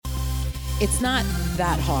It's not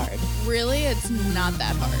that hard. Really, it's not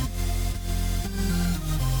that hard.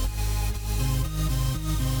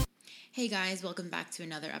 Hey guys, welcome back to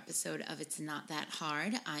another episode of It's Not That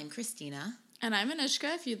Hard. I'm Christina. And I'm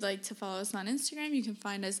Anushka. If you'd like to follow us on Instagram, you can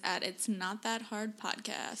find us at It's Not That Hard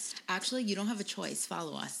Podcast. Actually, you don't have a choice.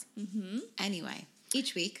 Follow us. Mm-hmm. Anyway,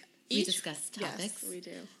 each week we discuss topics. Yes, we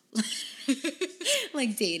do.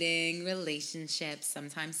 Like dating, relationships,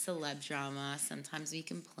 sometimes celeb drama, sometimes we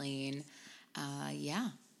complain. Yeah,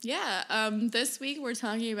 this week we're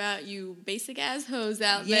talking about you basic ass hoes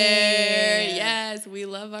out there. Yes, we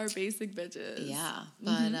love our basic bitches. Yeah,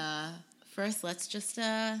 but first let's just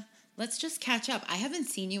catch up. I haven't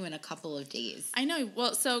seen you in a couple of days. I know.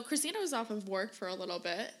 Well, so Christina was off of work for a little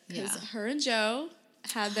bit because Yeah. her and Joe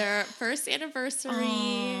had their first anniversary.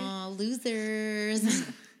 Aw, losers.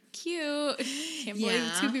 Cute. Can't believe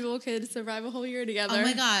Yeah. two people could survive a whole year together. Oh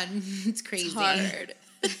my God, it's crazy. It's hard.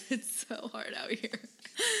 It's so hard out here.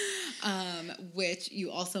 Which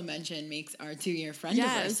you also mentioned makes our 2-year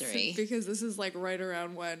friend-iversary. Yes, because this is like right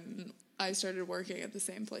around when I started working at the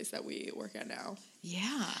same place that we work at now.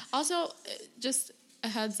 Yeah. Also, just a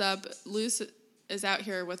heads up, Luce is out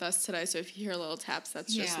here with us today, so if you hear little taps,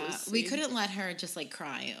 that's just Luce. We couldn't let her just like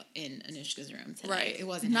cry in Anushka's room today. Right. It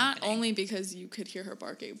wasn't Not happening. only because you could hear her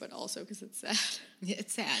barking, but also because it's sad.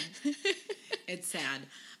 It's sad. It's sad.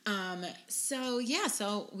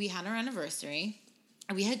 So we had our anniversary.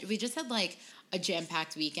 We just had like a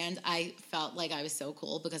jam-packed weekend. I felt like I was so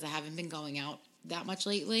cool because I haven't been going out that much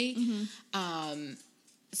lately. Mm-hmm.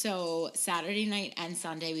 So Saturday night and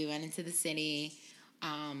Sunday we went into the city.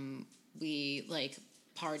 We like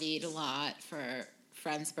partied a lot for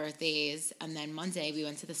friends' birthdays, and then Monday we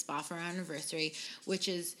went to the spa for our anniversary, which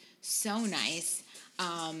is so nice.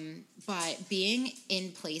 But being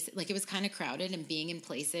in places, like it was kind of crowded, and being in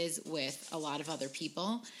places with a lot of other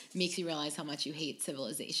people makes you realize how much you hate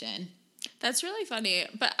civilization. That's really funny,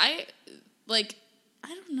 but I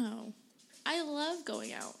don't know. I love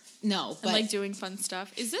going out No, but and like doing fun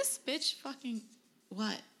stuff. Is this bitch fucking...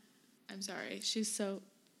 what? I'm sorry. She's so...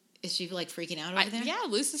 Is she like freaking out over there? Yeah,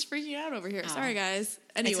 Luce is freaking out over here. Oh. Sorry, guys. It's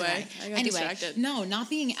Anyway, okay. I got distracted. No, not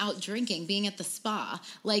being out drinking, being at the spa.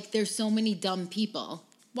 Like, there's so many dumb people.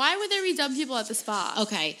 Why would there be dumb people at the spa?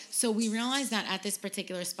 Okay, so we realized that at this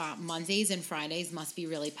particular spot, Mondays and Fridays must be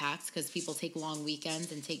really packed because people take long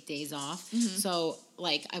weekends and take days off. Mm-hmm. So,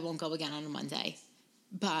 like, I won't go again on a Monday.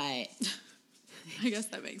 But I guess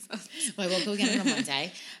that makes sense. I won't go again on a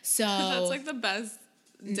Monday. So That's like the best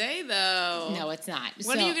day, though. no, it's not.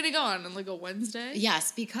 When are you going to go on like a Wednesday?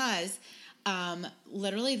 Yes, because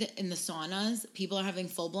literally in the saunas, people are having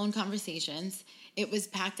full-blown conversations. It was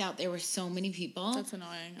packed out. There were so many people. That's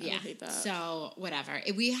annoying. I would hate that. So whatever.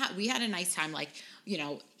 We had a nice time. Like, you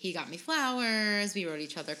know, he got me flowers. We wrote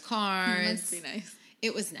each other cards. Must be nice.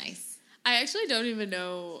 It was nice. I actually don't even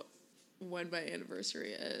know when my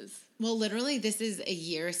anniversary is. Well, literally, this is a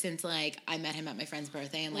year since, like, I met him at my friend's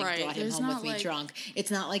birthday and, like, Right. brought him There's home with not, me like- drunk. It's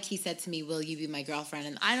not like he said to me, will you be my girlfriend?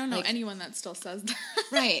 And I don't know like, anyone that still says that.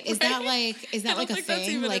 Right. Is that like I don't a think that's thing?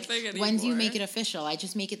 even a Like, thing when do you anymore. make it official? I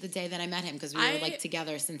just make it the day that I met him because we were, like,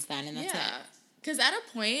 together since then, and that's it. Because at a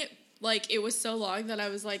point, like, it was so long that I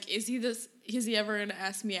was like, is he ever going to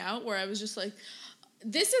ask me out? Where I was just like,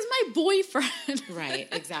 this is my boyfriend. Right,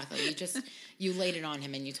 exactly. You laid it on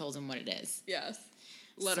him and you told him what it is. Yes.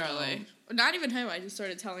 Literally. Not even him. I just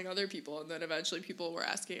started telling other people, and then eventually people were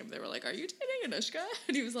asking him. They were like, are you dating Anushka?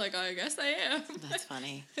 And he was like, I guess I am. That's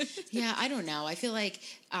funny. Yeah, I don't know. I feel like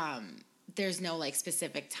there's no, like,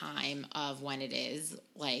 specific time of when it is.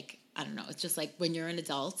 Like, I don't know. It's just like when you're an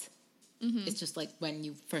adult, it's just like when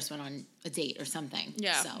you first went on a date or something.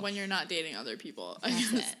 Yeah, So, when you're not dating other people.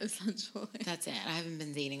 That's it. Essentially. that's it. I haven't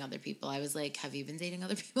been dating other people. I was like, have you been dating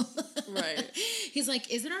other people? Right. He's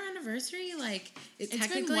like, is it our anniversary? Like, It's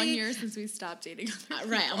technically been 1 year since we stopped dating other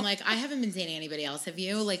people. Right. I'm like, I haven't been dating anybody else. Have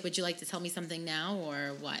you? Like, would you like to tell me something now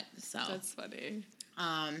or what? So That's funny.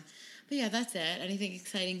 but yeah, that's it. Anything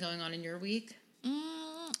exciting going on in your week?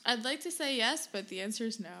 I'd like to say yes, but the answer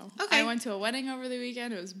is no. Okay. I went to a wedding over the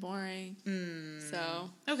weekend. It was boring. So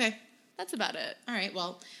Okay. that's about it. All right.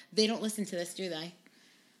 Well, they don't listen to this, do they?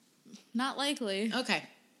 Not likely. Okay.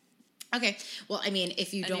 Well, I mean,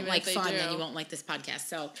 if you And don't even like if they fun, do. then you won't like this podcast.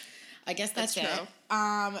 So I guess that's That's it.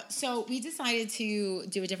 true. So we decided to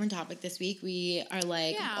do a different topic this week. We are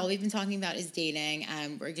like, Yeah. all we've been talking about is dating,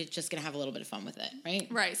 and we're just going to have a little bit of fun with it, right?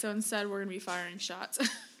 Right. So instead, we're going to be firing shots.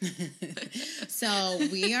 So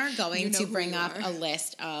we are going You know to who bring you up are. a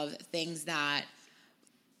list of things that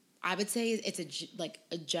I would say it's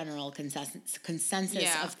a general consensus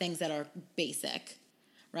Yeah. of things that are basic,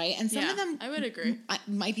 right? And some of them I would agree.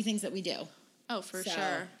 Might be things that we do. Oh, for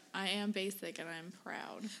sure. I am basic and I'm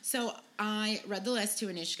proud. So I read the list to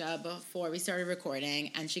Anushka before we started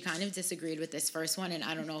recording, and she kind of disagreed with this first one, and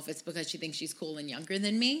I don't know if it's because she thinks she's cool and younger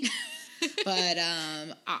than me, but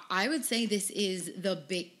I would say this is the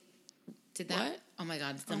big... Did that? What? Oh my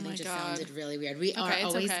God, something sounded really weird. We are it's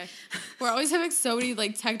always... okay. We're always having so many,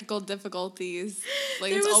 like, technical difficulties.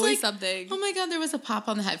 Like, it's was, always like, something. Oh my God, there was a pop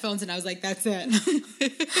on the headphones, and I was like, that's it.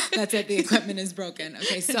 That's it. The equipment is broken.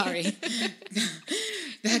 Okay, sorry.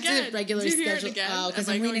 That's a regular schedule. Oh, because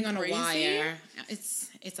I'm leaning on a wire. It's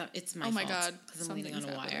my fault. Oh my God. Because I'm leaning on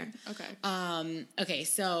a wire. Okay. Okay,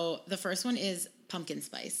 so the first one is pumpkin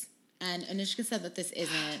spice. And Anushka said that this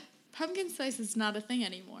isn't... Pumpkin spice is not a thing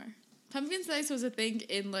anymore. Pumpkin spice was a thing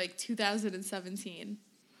in, like, 2017.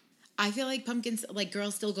 I feel like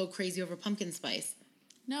girls still go crazy over pumpkin spice.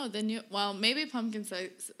 No, maybe pumpkin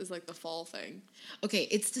spice is, like, the fall thing. Okay,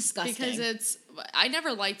 it's disgusting. Because I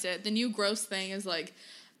never liked it. The new gross thing is, like,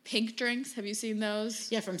 pink drinks. Have you seen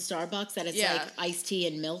those? Yeah, from Starbucks, that it's, like, iced tea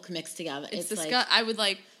and milk mixed together. It's disgusting. I would,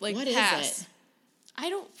 like what pass. Is it? I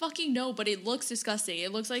don't fucking know, but it looks disgusting.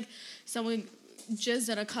 It looks like someone jizzed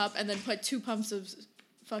in a cup and then put 2 pumps of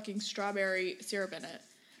fucking strawberry syrup in it.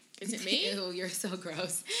 Is it me? Ew, you're so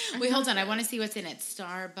gross. Wait, hold on. I want to see what's in it.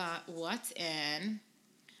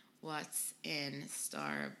 What's in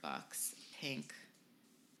Starbucks pink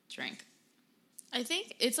drink? I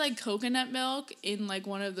think it's like coconut milk in like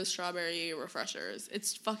one of the strawberry refreshers.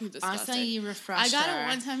 It's fucking disgusting. Acai refresher. I got it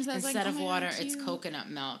one time. So I was instead like, of water, it's coconut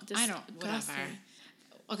milk. Whatever.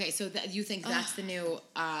 Okay, so you think that's the new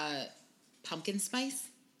pumpkin spice?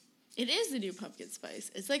 It is the new pumpkin spice.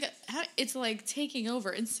 It's like taking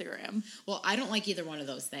over Instagram. Well, I don't like either one of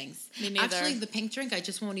those things. Me neither. Actually, the pink drink, I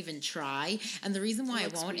just won't even try. And the reason why I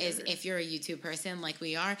won't is if you're a YouTube person like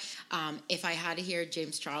we are, if I had to hear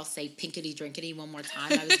James Charles say pinkety drinkety one more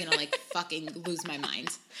time, I was going to like fucking lose my mind.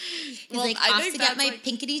 He's like, off to get my like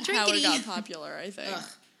pinkety drinkety. How it got popular, I think. Ugh,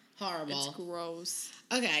 horrible. It's gross.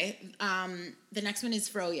 Okay, the next one is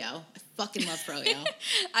Froyo. I fucking love Froyo.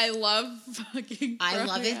 I love fucking Froyo. I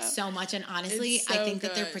love it so much, and honestly, so I think good.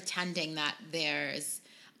 that they're pretending that there's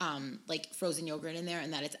like frozen yogurt in there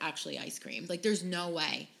and that it's actually ice cream. Like, there's no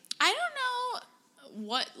way. I don't know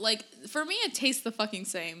what, like, for me, it tastes the fucking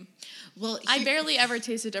same. Well, I barely ever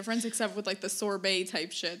taste a difference except with, like, the sorbet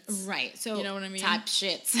type shits. Right. So, you know what I mean? Type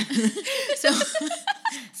shits. So,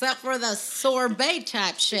 except for the sorbet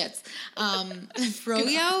type shits.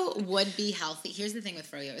 Froyo would be healthy. Here's the thing with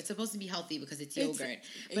Froyo. It's supposed to be healthy because it's yogurt.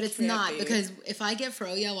 But it's not, because if I get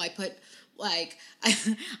Froyo, I put, like,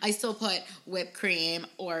 I still put whipped cream,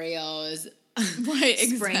 Oreos, right,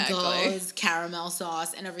 sprinkles, caramel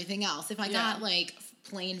sauce, and everything else. If I got, like,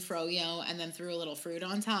 plain Froyo and then threw a little fruit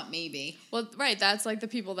on top, maybe. Well, right, that's like the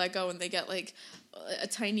people that go and they get, like, a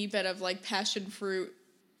tiny bit of, like, passion fruit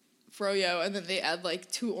Froyo, and then they add,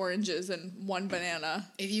 like, 2 oranges and 1 banana.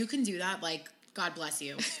 If you can do that, like, God bless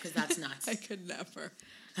you, because that's nuts. I could never.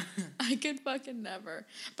 I could fucking never.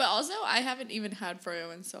 But also, I haven't even had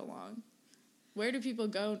Froyo in so long. Where do people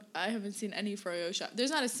go? I haven't seen any Froyo shop. There's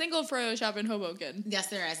not a single Froyo shop in Hoboken. Yes,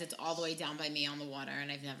 there is. It's all the way down by me on the water, and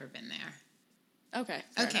I've never been there. Okay.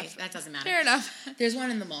 Okay, enough. that doesn't matter. Fair enough. There's one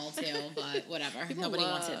in the mall, too, but whatever. Nobody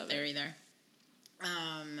wants it there it. either.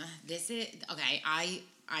 This is... Okay,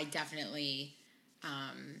 I definitely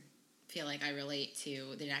feel like I relate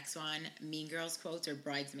to the next one. Mean Girls quotes or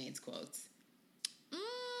Bridesmaids quotes?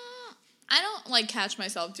 I don't, like, catch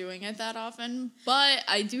myself doing it that often, but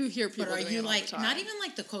I do hear people doing it all the time. But are you, like, not even,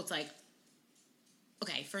 like, the quotes, like...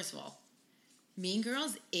 Okay, first of all, Mean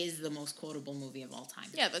Girls is the most quotable movie of all time.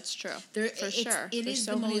 Yeah, that's true. For sure. It is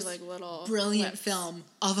so the most like, little brilliant film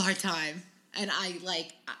of our time. And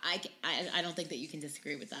I don't think that you can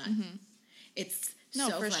disagree with that. Mm-hmm. It's so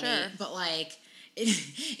funny. Sure. But, like...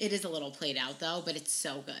 It is a little played out, though, but it's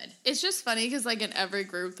so good. It's just funny because, like, in every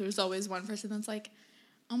group, there's always one person that's like,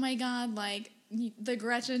 oh, my God, like, the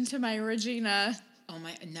Gretchen to my Regina. Oh,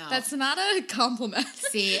 my, no. That's not a compliment.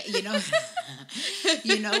 See, you know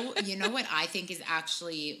what I think is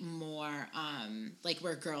actually more, like,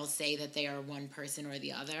 where girls say that they are one person or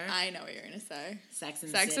the other? I know what you're going to say. Sex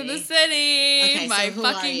and the City. Sex and the City. Okay, my so who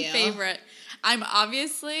fucking are you? favorite. I'm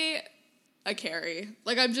obviously... a Carrie.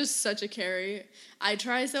 Like, I'm just such a Carrie. I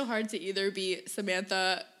try so hard to either be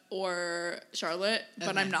Samantha or Charlotte,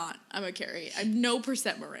 but I'm not. I'm a Carrie. I'm no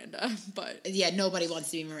 % Miranda, but... Yeah, nobody wants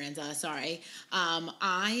to be Miranda, sorry.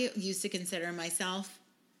 I used to consider myself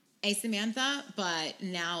a Samantha, but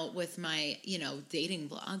now with my, dating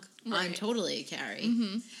blog, right. I'm totally a Carrie.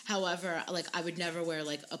 Mm-hmm. However, like, I would never wear,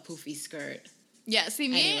 like, a poofy skirt Yeah, see,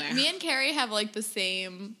 anywhere. me and Carrie have, like, the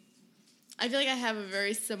same... I feel like I have a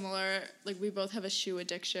very similar... Like, we both have a shoe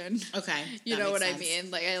addiction. Okay. You know what sense. I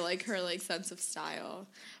mean? Like, I like her, like, sense of style.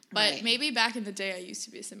 But Right. maybe back in the day, I used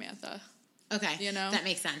to be Samantha. Okay. You know? That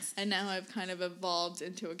makes sense. And now I've kind of evolved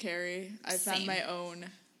into a Carrie. I found Same. my own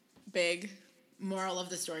big... Moral of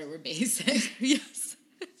the story, we're basic. Yes.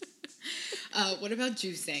 What about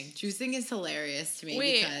juicing? Juicing is hilarious to me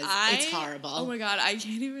because it's horrible. Oh my god, I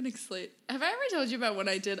can't even explain. Have I ever told you about when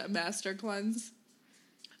I did a master cleanse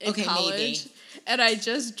in college? Maybe. And I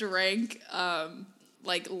just drank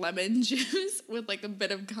like lemon juice with like a bit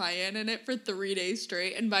of cayenne in it for 3 days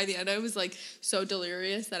straight. And by the end, I was like so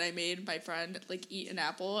delirious that I made my friend like eat an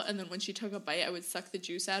apple. And then when she took a bite, I would suck the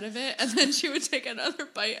juice out of it. And then she would take another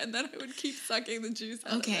bite, and then I would keep sucking the juice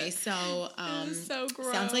out of it. Okay, so It was so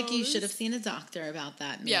gross. sounds like you should have seen a doctor about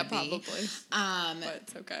that. Maybe. Yeah, probably. But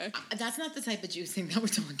it's okay. That's not the type of juicing that we're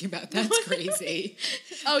talking about. That's crazy.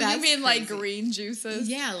 Oh, That's you mean like crazy. green juices?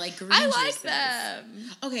 Yeah, like green I like juices. them.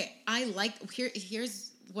 Okay, I like here's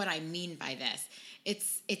what I mean by this.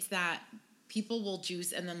 It's that people will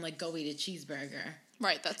juice and then like go eat a cheeseburger.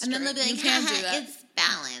 Right, that's And true. then they'll be like, you can't do that. it's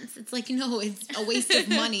balance. It's like, no, it's a waste of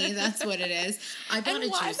money. That's what it is. I bought And a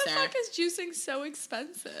why juicer. the fuck is juicing so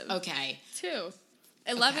expensive? Okay. Too.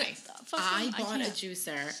 11. Okay. Fuck I them, bought a can't.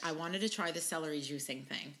 juicer. I wanted to try the celery juicing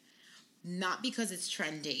thing. Not because it's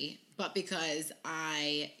trendy, but because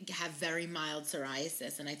I have very mild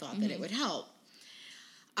psoriasis and I thought that it would help.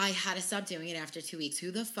 I had to stop doing it after 2 weeks. Who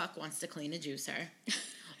the fuck wants to clean a juicer?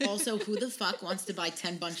 Also, who the fuck wants to buy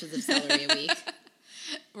 10 bunches of celery a week?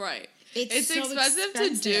 Right. It's so expensive to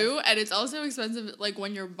expensive. do, and it's also expensive like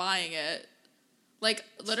when you're buying it. Like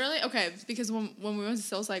literally, okay, because when we went to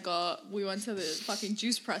Soul Cycle, we went to the fucking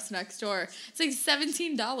juice press next door. It's like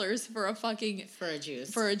 $17 for a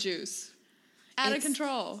juice. For a juice. Out of It's-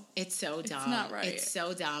 control. It's so dumb. not right. It's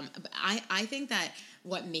so dumb. But I think that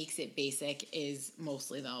what makes it basic is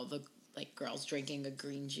mostly though the like girls drinking a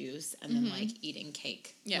green juice and then like eating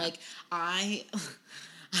cake. Yeah. Like I've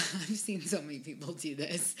seen so many people do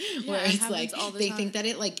this Yeah, where it it's like happens all the they time. think that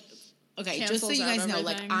it like okay, just so Cancels you out guys know,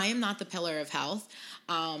 like everything. I am not the pillar of health,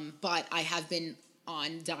 but I have been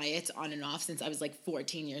on diets on and off since I was like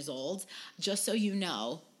 14 years old. Just so you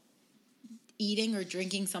know, eating or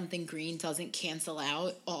drinking something green doesn't cancel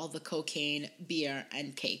out all the cocaine, beer,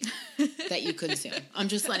 and cake that you consume. I'm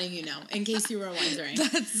just letting you know, in case you were wondering.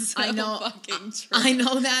 That's so I know, fucking true. I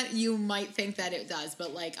know that you might think that it does,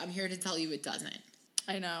 but like I'm here to tell you it doesn't.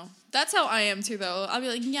 I know. That's how I am too, though. I'll be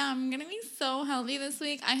like, yeah, I'm going to be so healthy this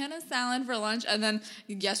week. I had a salad for lunch. And then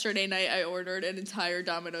yesterday night, I ordered an entire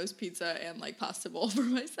Domino's pizza and like pasta bowl for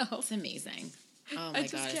myself. It's amazing. Oh I my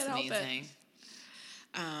just god, it's can't help it.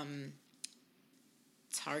 amazing.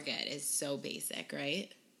 Target is so basic, right?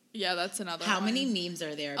 Yeah, that's another How one. many memes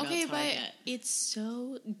are there about Okay, Target? but it's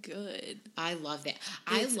so good. I love that.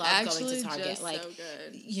 I It's love going actually to Target. just Like, so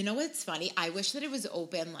good. you know what's funny? I wish that it was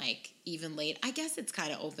open like even late. I guess it's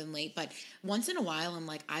kind of open late, but once in a while, I'm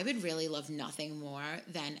like, I would really love nothing more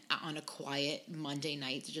than on a quiet Monday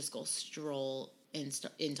night to just go stroll in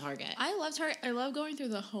Target. I love Target. I love going through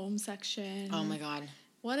the home section. Oh my god,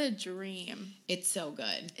 What a dream. it's so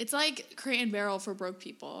good. It's like Crate and Barrel for broke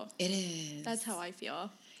people. It is. That's how I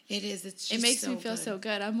feel. It is. It's just It makes me so feel good. so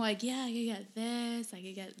good. I'm like, yeah, I could get this, I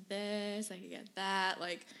could get this, I could get that.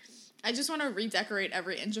 Like, I just want to redecorate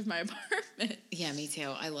every inch of my apartment. Yeah, me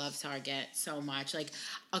too. I love Target so much. Like,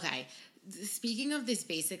 okay, speaking of this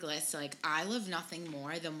basic list, like, I love nothing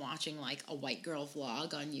more than watching, like, a white girl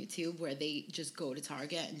vlog on YouTube where they just go to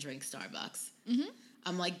Target and drink Starbucks. Mm-hmm.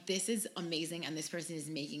 I'm like, this is amazing, and this person is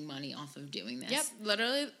making money off of doing this. Yep,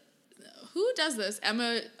 literally. Who does this?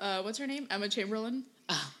 Emma, what's her name? Emma Chamberlain?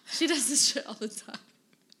 Oh. She does this shit all the time.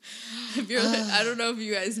 If you're, I don't know if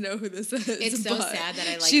you guys know who this is. It's so but sad that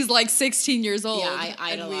I, like... she's like 16 years old. Yeah, I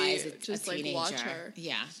and idolize we a just teenager. like watch her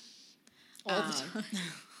Yeah. all the time.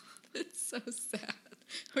 It's so sad.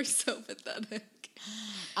 We're so pathetic.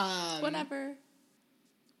 Whatever.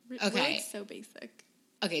 okay. We're like so basic.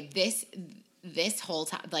 Okay, this whole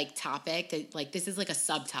topic, like, this is like a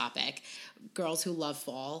subtopic. Girls who love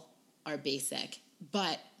fall are basic,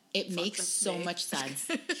 but it makes that's so me. much sense.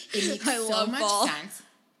 It makes I so love much fall. sense.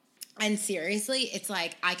 And seriously, it's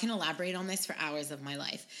like I can elaborate on this for hours of my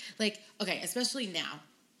life. Like, okay, especially now,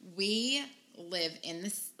 we live in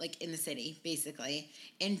this, like, in the city, basically,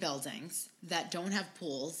 in buildings that don't have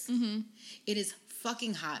pools. Mm-hmm. It is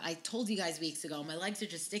fucking hot. I told you guys weeks ago, my legs are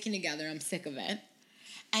just sticking together. I'm sick of it.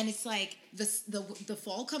 And it's like the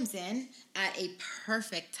fall comes in at a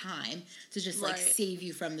perfect time to just like Right. save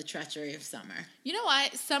you from the treachery of summer. You know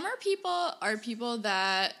what? Summer people are people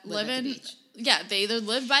that Live live at in the beach. they either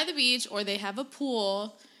live by the beach or they have a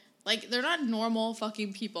pool. Like, they're not normal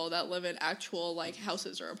fucking people that live in actual, like,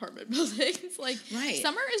 houses or apartment buildings. Like, right.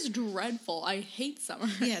 Summer is dreadful. I hate summer.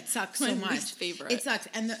 Yeah, it sucks so much. My least favorite. It sucks.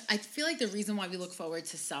 And I feel like the reason why we look forward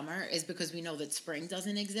to summer is because we know that spring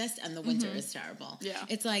doesn't exist and the winter is terrible. Yeah,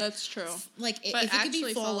 it's like, that's true. Like, But if it could be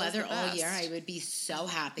actually, fall fall is weather the all best. year, I would be so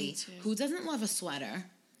happy. Me too. Who doesn't love a sweater?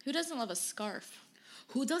 Who doesn't love a scarf?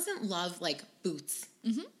 Who doesn't love, like, boots?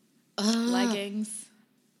 Leggings.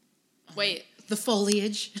 Wait. The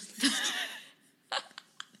foliage.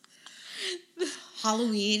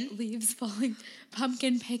 Halloween. Leaves falling.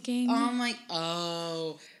 Pumpkin picking.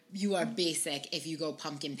 Oh, you are basic if you go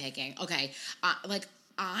pumpkin picking. Okay.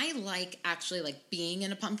 I like actually like being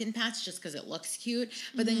in a pumpkin patch just because it looks cute.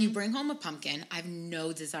 But then you bring home a pumpkin. I have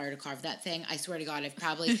no desire to carve that thing. I swear to God, I've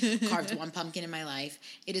probably carved one pumpkin in my life.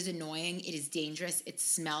 It is annoying. It is dangerous. It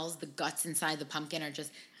smells. The guts inside the pumpkin are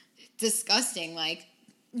just disgusting. Like,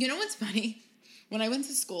 you know what's funny? When I went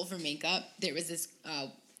to school for makeup, there was this...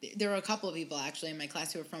 there were a couple of people actually in my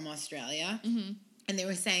class who were from Australia. And they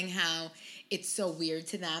were saying how it's so weird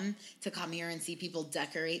to them to come here and see people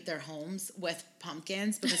decorate their homes with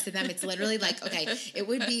pumpkins because to them it's literally like, okay, it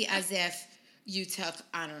would be as if you took,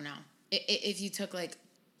 I don't know, if you took like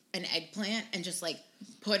an eggplant and just like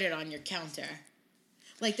put it on your counter.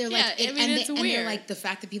 Like they're like, it's weird. And they're like, the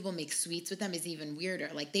fact that people make sweets with them is even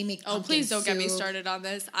weirder. Like they make pumpkin please don't get me soup. started on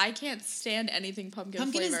this. I can't stand anything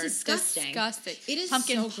pumpkin flavored. Is disgusting. Disgusting. It is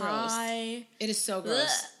pumpkin so pie. gross. It is so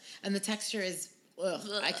gross. Ugh. And the texture is,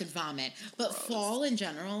 I could vomit. But Gross. fall in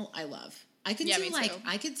general, I love. I could do me like, too.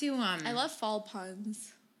 I could do, I love fall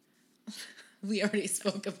puns. we already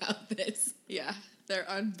spoke about this. Yeah, they're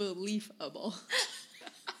unbelievable.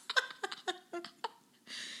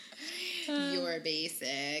 You're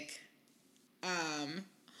basic.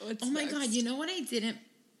 What's Oh my next? God, you know what I didn't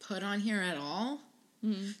put on here at all?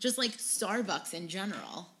 Just like Starbucks in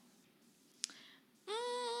general.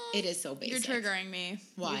 It is so basic. You're triggering me.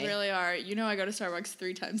 Why? You really are. You know I go to Starbucks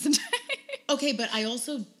 3 times a day. Okay, but I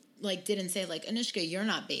also like didn't say like, Anushka, you're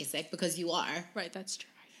not basic because you are. Right, that's true.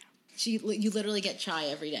 I am. You literally get chai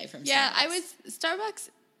every day from Yeah, Starbucks.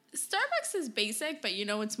 Starbucks is basic, but you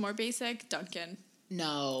know what's more basic? Dunkin'.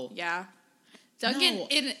 No. Yeah. Dunkin', No.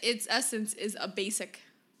 in its essence, is a basic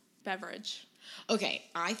beverage. Okay,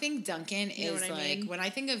 I think Dunkin' You know is what I like, mean? when I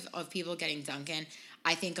think of people getting Dunkin',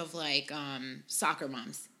 I think of like soccer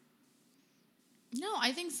moms. No,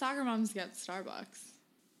 I think soccer moms get Starbucks.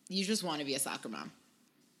 You just want to be a soccer mom.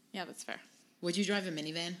 Yeah, that's fair. Would you drive a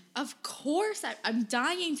minivan? Of course. I'm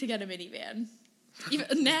dying to get a minivan.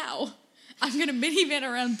 Even now. I'm going to minivan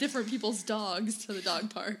around different people's dogs to the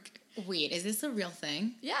dog park. Wait, is this a real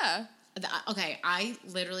thing? Yeah. Okay, I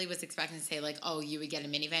literally was expecting to say like, oh, you would get a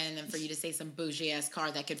minivan, and then for you to say some bougie ass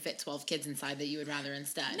car that could fit 12 kids inside that you would rather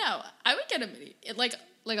instead. No, I would get a mini, like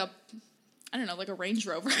a, I don't know, like a Range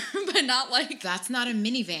Rover, but not like. That's not a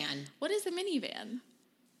minivan. What is a minivan?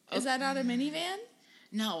 Is that not a minivan?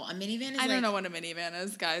 No, a minivan is I don't know what a minivan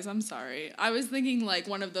is, guys. I'm sorry. I was thinking like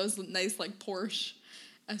one of those nice like Porsche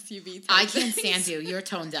SUV type I can't things. stand you. You're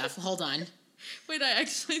tone deaf. Hold on. Wait, I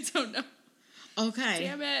actually don't know. Okay.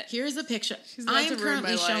 Damn it. Here's a picture. She's about I to am ruin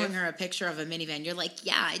currently my showing life. her a picture of a minivan. You're like,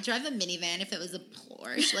 yeah, I'd drive a minivan if it was a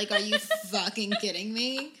Porsche. Like, are you fucking kidding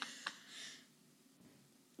me?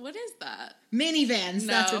 What is that? Minivans,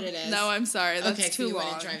 that's what it is. No, I'm sorry. That's okay, too so you long.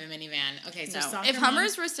 wouldn't drive a minivan. Okay, so No. soccer If moms,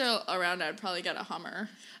 Hummers were still around, I'd probably get a Hummer.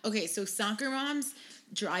 okay, so soccer moms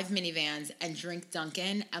drive minivans and drink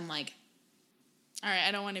Dunkin' and like, All right,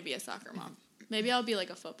 I don't want to be a soccer mom. Maybe I'll be like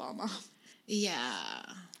a football mom, yeah,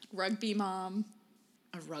 rugby mom,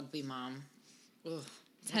 a rugby mom. Ugh,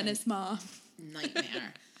 tennis mom.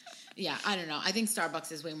 nightmare. Yeah, I don't know. I think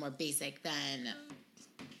Starbucks is way more basic than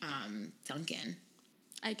Dunkin'.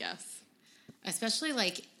 I guess. Especially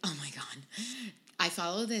like, oh my God. I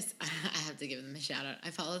follow this, I have to give them a shout out.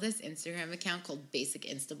 I follow this Instagram account called Basic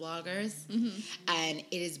Instabloggers. And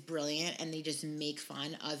it is brilliant. And they just make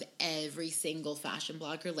fun of every single fashion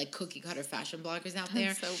blogger, like cookie cutter fashion bloggers out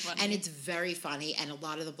there. so funny. And it's very funny. And a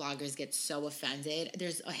lot of the bloggers get so offended.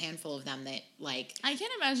 There's a handful of them that like, I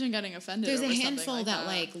can't imagine getting offended. there's a over something handful like that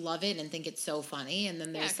like love it and think it's so funny, and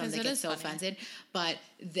then there's Yeah, some 'cause that it get is so funny. offended. But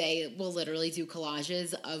they will literally do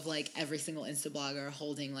collages of like every single Instablogger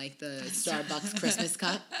holding like the Starbucks Christmas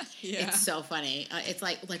cup. Yeah. It's so funny. It's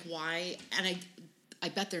like why? And I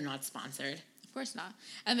bet they're not sponsored. Of course not.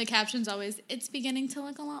 And the caption's always, "It's beginning to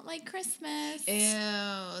look a lot like Christmas."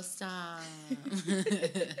 Ew! Stop.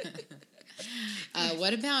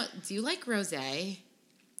 What about? Do you like rosé?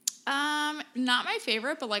 Not my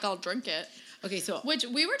favorite, but like I'll drink it. Okay, so Which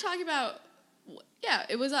we were talking about Yeah,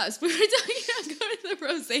 it was us. We were talking about going to the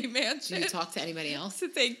Rosé Mansion. Do you talk to anybody else? To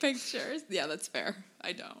take pictures. Yeah, that's fair.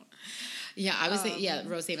 I don't. Yeah, I was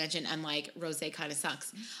Rosé Mansion, and like Rosé kind of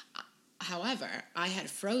sucks. However, I had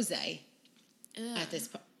Frosé at this.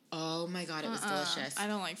 Oh my god, it was delicious. I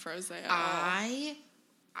don't like Frosé at all.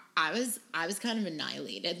 I was kind of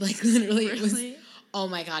annihilated. Like literally, Really? it was. Oh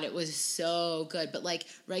my god, it was so good. But like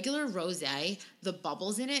regular rosé, the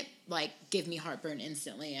bubbles in it like give me heartburn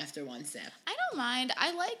instantly after one sip. I don't mind.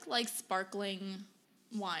 I like sparkling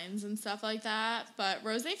wines and stuff like that. But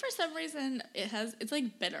rosé, for some reason, it's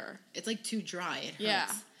like bitter. It's like too dry. It hurts. Yeah,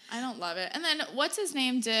 I don't love it. And then what's his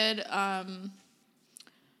name did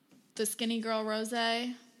the skinny girl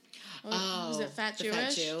rosé? Was it Fat Jewish?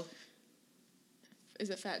 Fat Jew. Is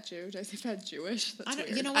it Fat Jew? Did I say Fat Jewish? That's weird.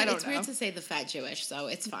 You know what? It's weird to say the Fat Jewish, so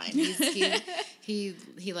it's fine. He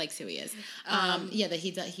likes who he is.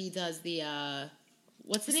 He does the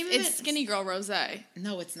what's the name of it? It's Skinny Girl Rosé.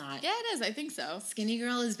 No, it's not. Yeah, it is. I think so. Skinny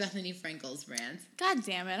Girl is Bethany Frankel's brand. God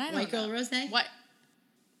damn it! I don't know. White Girl Rosé. What?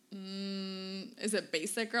 Is it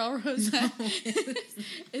Basic Girl Rosé? No.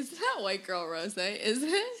 It's not White Girl Rosé, is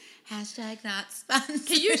it? Hashtag not sponsored.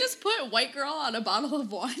 Can you just put White Girl on a bottle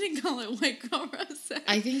of wine and call it White Girl Rosé?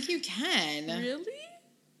 I think you can. Really?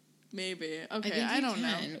 Maybe. Okay, think I you don't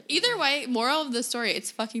know. can. Either way, moral of the story,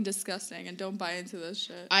 it's fucking disgusting and don't buy into this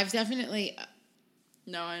shit. I've definitely...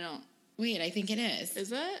 No, I don't. Wait, I think it is.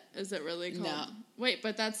 Is it? Is it really called? No. Wait,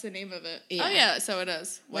 but that's the name of it. Yeah. Oh, yeah, so it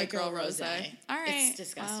is. White Girl Rosé. All right. It's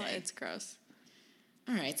disgusting. Well, it's gross.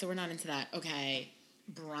 All right, so we're not into that. Okay,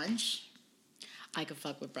 brunch. I could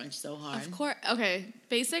fuck with brunch so hard. Of course. Okay,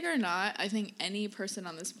 basic or not, I think any person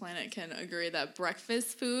on this planet can agree that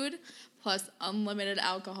breakfast food plus unlimited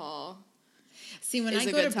alcohol. See, when is I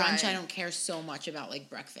a go to good brunch, time. I don't care so much about like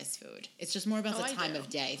breakfast food. It's just more about the I time do. of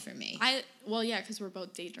day for me. Well, yeah, because we're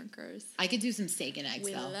both day drinkers. I could do some steak and eggs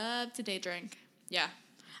We though. love to day drink. Yeah.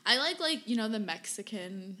 I like the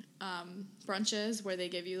Mexican brunches where they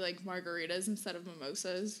give you like margaritas instead of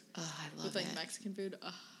mimosas Oh, I love with like it. Mexican food.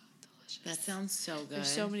 Oh, delicious. That sounds so good. There's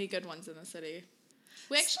so many good ones in the city.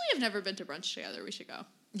 We actually have never been to brunch together. We should go.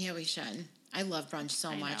 Yeah, we should. I love brunch so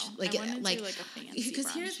I much. know. Like, I wanna do, like, like, a fancy because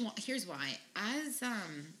brunch. here's why.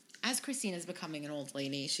 As Christina's becoming an old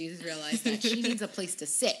lady, she's realized that she needs a place to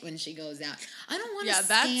sit when she goes out. I don't want to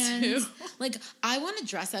stand. That too. Like, I want to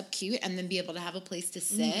dress up cute and then be able to have a place to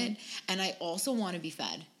sit, and I also want to be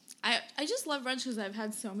fed. I just love brunch because I've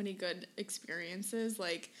had so many good experiences.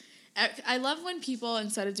 Like, I love when people,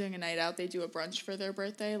 instead of doing a night out, they do a brunch for their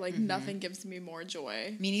birthday. Like, nothing gives me more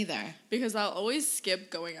joy. Me neither. Because I'll always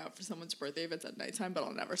skip going out for someone's birthday if it's at nighttime, but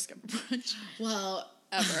I'll never skip a brunch. Well,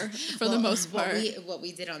 Ever, for the most part. What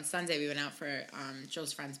we did on Sunday, we went out for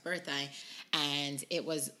Joe's friend's birthday, and it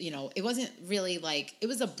was, it wasn't really like, it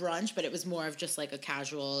was a brunch, but it was more of just like a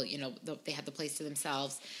casual, they had the place to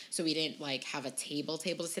themselves, so we didn't like have a table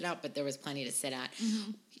to sit out, but there was plenty to sit at.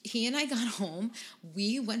 Mm-hmm. He and I got home,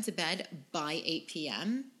 we went to bed by 8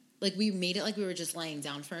 p.m., like, we made it like we were just laying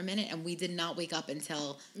down for a minute, and we did not wake up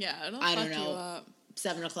until, I don't know,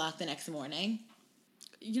 7 o'clock the next morning.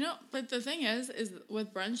 But the thing is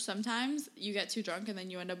with brunch, sometimes you get too drunk and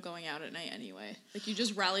then you end up going out at night anyway. Like, you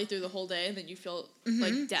just rally through the whole day and then you feel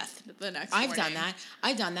like death the next morning.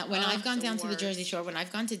 I've done that. When I've gone down to the worst. Jersey Shore, when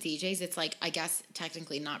I've gone to DJ's, it's like, I guess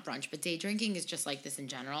technically not brunch, but day drinking is just like this in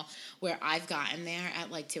general, where I've gotten there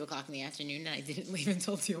at like 2 o'clock in the afternoon and I didn't leave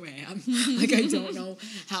until 2 a.m. Like, I don't know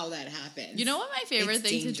how that happens. You know what my favorite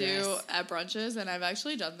thing to do dangerous. at brunches, and I've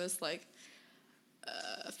actually done this like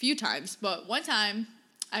a few times, but one time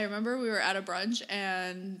I remember we were at a brunch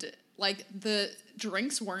and like the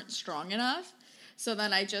drinks weren't strong enough. So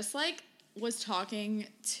then I just like was talking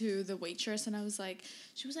to the waitress and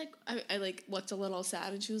she was like, I like looked a little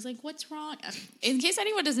sad and she was like, "What's wrong?" In case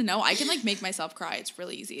anyone doesn't know, I can like make myself cry. It's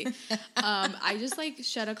really easy. I just like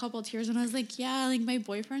shed a couple tears and I was like, "Yeah, like my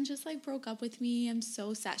boyfriend just like broke up with me. I'm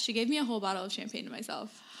so sad." She gave me a whole bottle of champagne to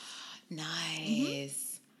myself.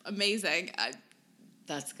 Nice. Amazing.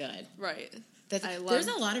 That's good. Right. There's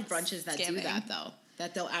a lot of brunches that do scamming. that, though.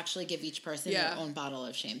 That they'll actually give each person their own bottle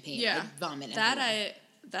of champagne. Yeah. Like vomit I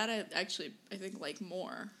actually I think like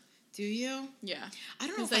more. Do you? Yeah. I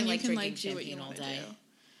don't know if then I like you can drinking like do what you champagne all want day. to do.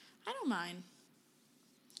 I don't mind.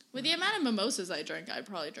 With the amount of mimosas I drink, I'd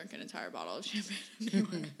probably drink an entire bottle of champagne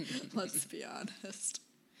anyway. Let's be honest.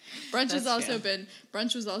 Brunch was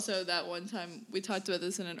also that one time we talked about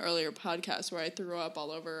this in an earlier podcast where I threw up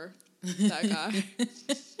all over that guy.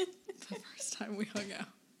 The first time we hung out.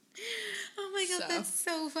 Oh my God, So, that's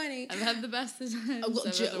so funny. I've had the best of times. Well,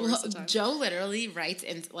 I've had the worst of times. Joe literally writes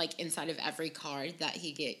in like inside of every card that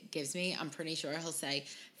he gives me. I'm pretty sure he'll say,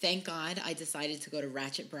 "Thank God I decided to go to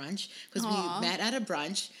Ratchet Brunch because Aw. we met at a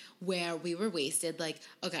brunch where we were wasted." Like,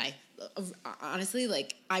 okay, honestly,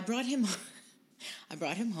 like I brought him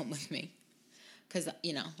home with me because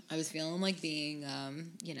I was feeling like being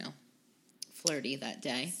flirty that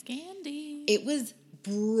day. Scandi. It was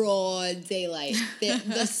broad daylight.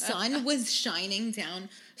 The sun was shining down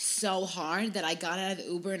so hard that I got out of the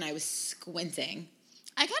Uber and I was squinting.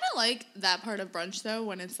 I kind of like that part of brunch, though,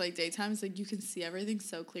 when it's, like, daytime. It's like you can see everything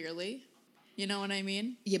so clearly. You know what I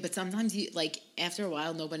mean? Yeah, but sometimes, after a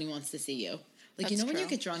while, nobody wants to see you. Like, That's when you true.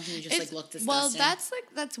 get drunk and you just, look disgusting? Well,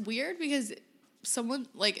 that's weird because someone,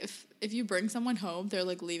 like, if you bring someone home, they're,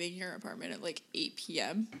 like, leaving your apartment at, like, 8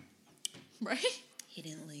 p.m., right? He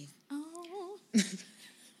didn't leave. Oh.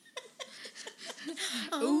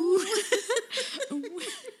 Ooh.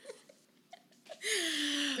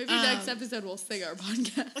 Maybe next episode we'll sing our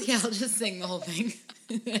podcast. Yeah, I'll just sing the whole thing.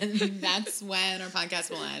 And that's when our podcast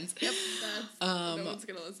will end. Yep. No one's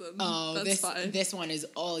going to listen. Oh, that's fine. This one is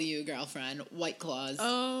all you, girlfriend. White Claws.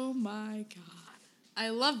 Oh, my God. I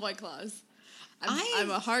love White Claws. I'm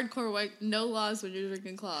a hardcore no laws when you're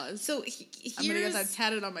drinking claws. So I'm going to get that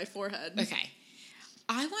tatted on my forehead. Okay.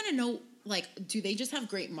 I want to know, do they just have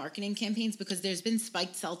great marketing campaigns? Because there's been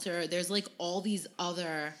Spiked Seltzer. There's, all these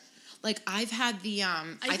other... I've had the...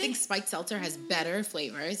 I think Spiked Seltzer has better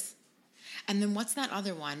flavors. And then what's that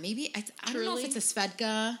other one? Maybe... I don't know if it's a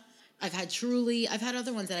Svedka. I've had Truly. I've had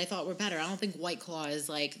other ones that I thought were better. I don't think White Claw is,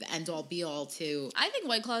 the end-all, be-all to... I think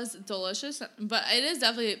White Claw is delicious, but it is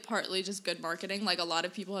definitely partly just good marketing. A lot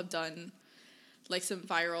of people have done, some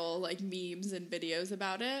viral, memes and videos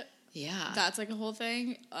about it. Yeah. That's, a whole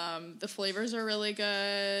thing. The flavors are really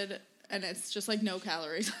good, and it's just, no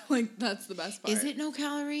calories. That's the best part. Is it no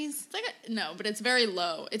calories? It's no, but it's very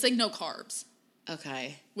low. It's, no carbs.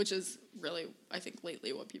 Okay. Which is really, I think,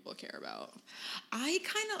 lately what people care about.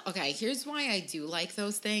 Okay, here's why I do like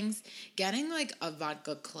those things. Getting, a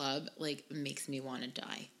vodka club, makes me want to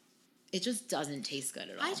die. It just doesn't taste good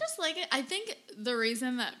at all. I just like it. I think the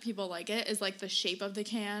reason that people like it is, the shape of the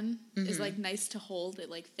can is, nice to hold. It,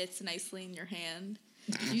 fits nicely in your hand.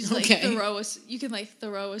 You just, you can,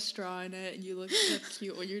 throw a straw in it, and you look so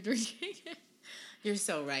cute when you're drinking it. You're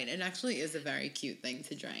so right. It actually is a very cute thing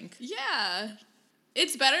to drink. Yeah.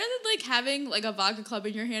 It's better than, having, a vodka club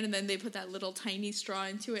in your hand, and then they put that little tiny straw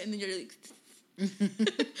into it, and then you're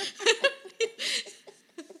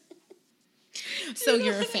So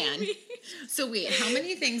you're a fan. So wait, how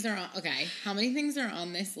many things are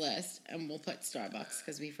on this list? And we'll put Starbucks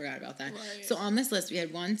because we forgot about that. Right. So on this list, we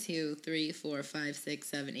had 1, 2, 3, 4, 5, 6,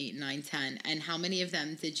 7, 8, 9, 10. And how many of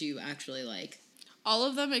them did you actually like? All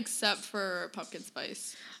of them except for pumpkin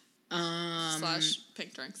spice. /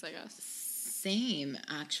 pink drinks, I guess. Same,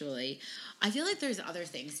 actually. I feel like there's other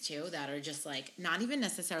things, too, that are just, not even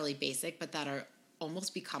necessarily basic, but that are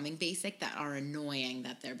almost becoming basic, that are annoying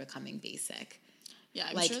that they're becoming basic. Yeah,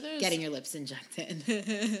 I'm sure there's... getting your lips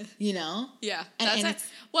injected. You know? Yeah. And it's...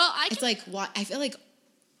 Well, I feel like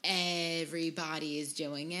everybody is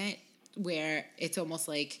doing it, where it's almost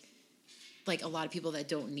like a lot of people that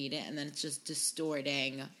don't need it, and then it's just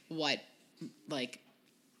distorting what,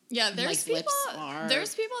 yeah, there's people. Lips are.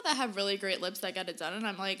 There's people that have really great lips that get it done, and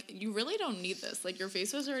I'm like, you really don't need this. Your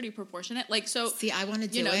face was already proportionate. So see, I want to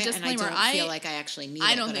do it, and I don't feel like I actually need it.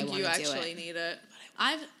 I don't think you actually need it.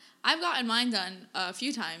 I've gotten mine done a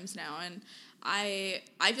few times now, and I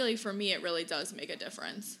feel like for me it really does make a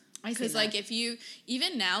difference. Because if you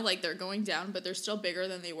even now they're going down, but they're still bigger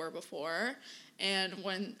than they were before. And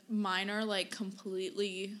when mine are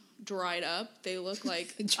completely dried up, they look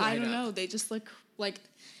like I don't know. They just look like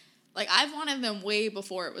I've wanted them way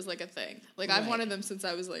before it was a thing. I've wanted them since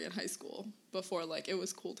I was in high school, before it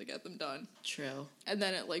was cool to get them done. True. And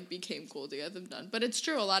then it became cool to get them done. But it's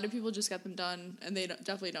true, a lot of people just get them done and they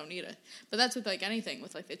definitely don't need it. But that's with anything,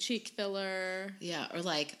 with the cheek filler. Yeah, or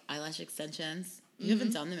eyelash extensions. You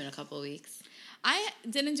haven't done them in a couple of weeks. I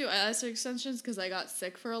didn't do eyelash extensions because I got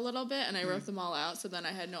sick for a little bit and I wrote them all out, so then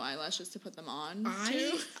I had no eyelashes to put them on.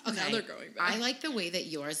 Okay. Now they're going back. I like the way that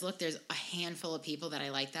yours look. There's a handful of people that I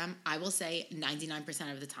like them. I will say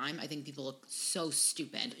 99% of the time, I think people look so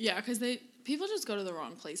stupid. Yeah, because people just go to the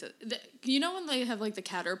wrong places. You know when they have the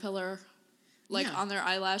caterpillar like Yeah. on their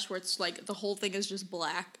eyelash where it's like the whole thing is just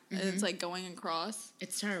black and it's like going across.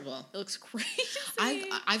 It's terrible. It looks crazy.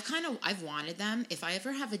 I've wanted them. If I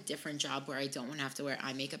ever have a different job where I don't want to have to wear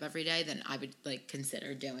eye makeup every day, then I would like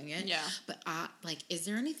consider doing it. Yeah. But like, is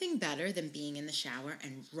there anything better than being in the shower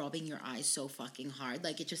and rubbing your eyes so fucking hard?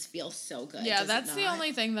 Like, it just feels so good. Yeah, does it that's the not?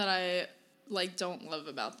 only thing that I like don't love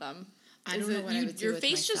about them. I don't know what I would do Your with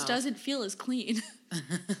face just myself. doesn't feel as clean.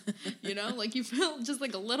 You know, like you feel just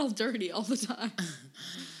like a little dirty all the time.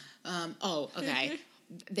 Okay.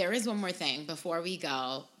 There is one more thing before we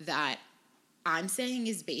go that I'm saying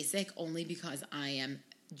is basic only because I am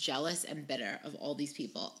jealous and bitter of all these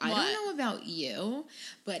people. I What? don't know about you,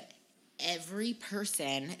 but every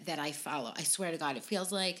person that I follow, I swear to God, it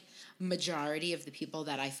feels like majority of the people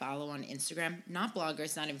that I follow on Instagram, not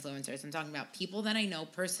bloggers, not influencers, I'm talking about people that I know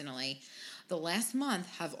personally, the last month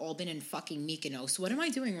have all been in fucking Mykonos. What am I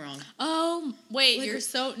doing wrong? Oh, wait, Like- you're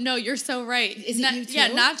so right. Is it you too? Yeah,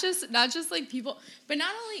 not just like people, but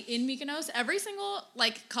not only in Mykonos, every single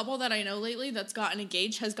like couple that I know lately that's gotten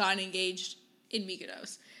engaged has gotten engaged in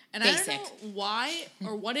Mykonos. And I Basic. don't know why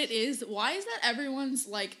or what it is. Why is that everyone's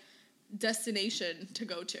like destination to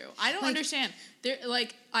go to? I don't understand. There,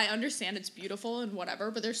 like, I understand it's beautiful and whatever,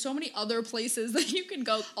 but there's so many other places that you can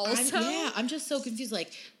go also. I'm just so confused.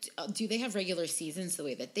 Like, do they have regular seasons the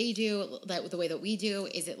way that they do, the way that we do?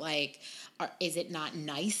 Is it like, is it not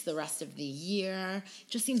nice the rest of the year? It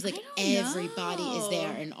just seems like I don't everybody is know.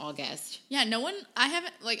 there in August. Yeah, no one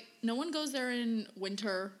goes there in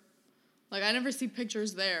winter. Like, I never see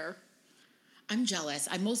pictures there. I'm jealous.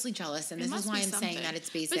 I'm mostly jealous, and It this must is why be I'm saying something. that it's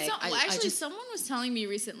basic. But actually, someone was telling me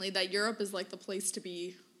recently that Europe is like the place to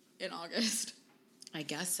be in August. I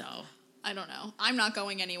guess so. I don't know. I'm not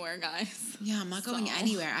going anywhere, guys. Yeah, I'm not going So.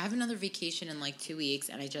 anywhere. I have another vacation in like 2 weeks,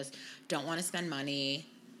 and I just don't want to spend money,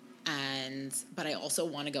 but I also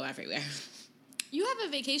want to go everywhere. You have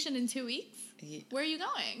a vacation in 2 weeks? Yeah. Where are you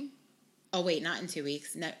going? Oh, wait, not in 2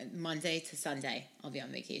 weeks. Monday to Sunday, I'll be on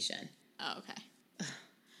vacation. Oh, okay.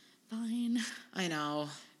 Fine. I know.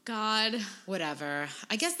 God. Whatever.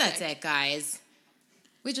 I guess that's it, guys.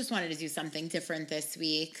 We just wanted to do something different this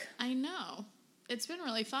week. I know. It's been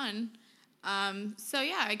really fun. So,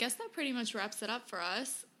 yeah, I guess that pretty much wraps it up for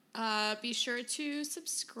us. Be sure to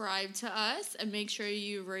subscribe to us and make sure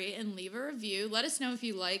you rate and leave a review. Let us know if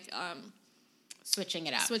you like Switching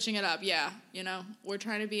it up. switching it up. Yeah, you know, we're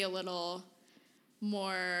trying to be a little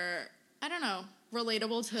more, I don't know,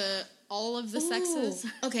 relatable to all of the sexes. Ooh.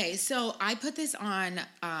 Okay, so I put this on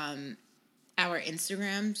our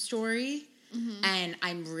Instagram story, and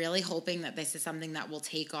I'm really hoping that this is something that will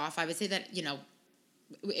take off. I would say that, you know,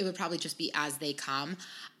 it would probably just be as they come.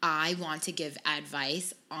 I want to give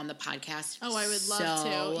advice on the podcast. Oh, I would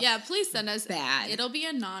love to. Yeah, please send us. bad. It'll be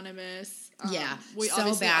anonymous. Yeah, we so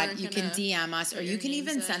obviously bad. aren't You can gonna DM us, or put you your can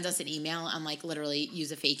even names send in. us an email and like literally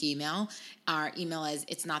use a fake email. Our email is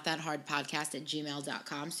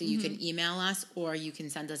itsnotthathardpodcast@gmail.com. So you can email us, or you can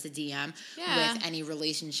send us a DM Yeah. with any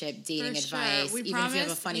relationship, dating For sure. advice, We even promise, if you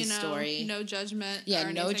have a funny story. No judgment. Yeah,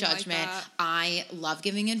 or no anything like judgment. that. I love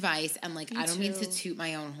giving advice, and like Me I don't mean to too. toot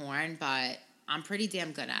my own horn, but I'm pretty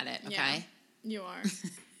damn good at it. Okay. Yeah, you are.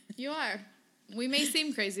 You are. We may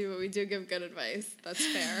seem crazy, but we do give good advice. That's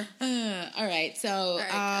fair. All right, so right,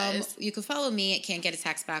 guys. you can follow me at Can't Get a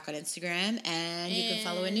Text Back on Instagram, and you can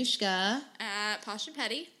follow And- Anushka. At Posh and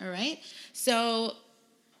Petty. All right, so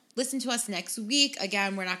listen to us next week.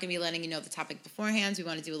 Again, we're not going to be letting you know the topic beforehand. We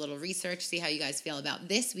want to do a little research, see how you guys feel about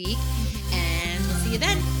this week, and we'll see you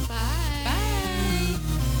then. Bye.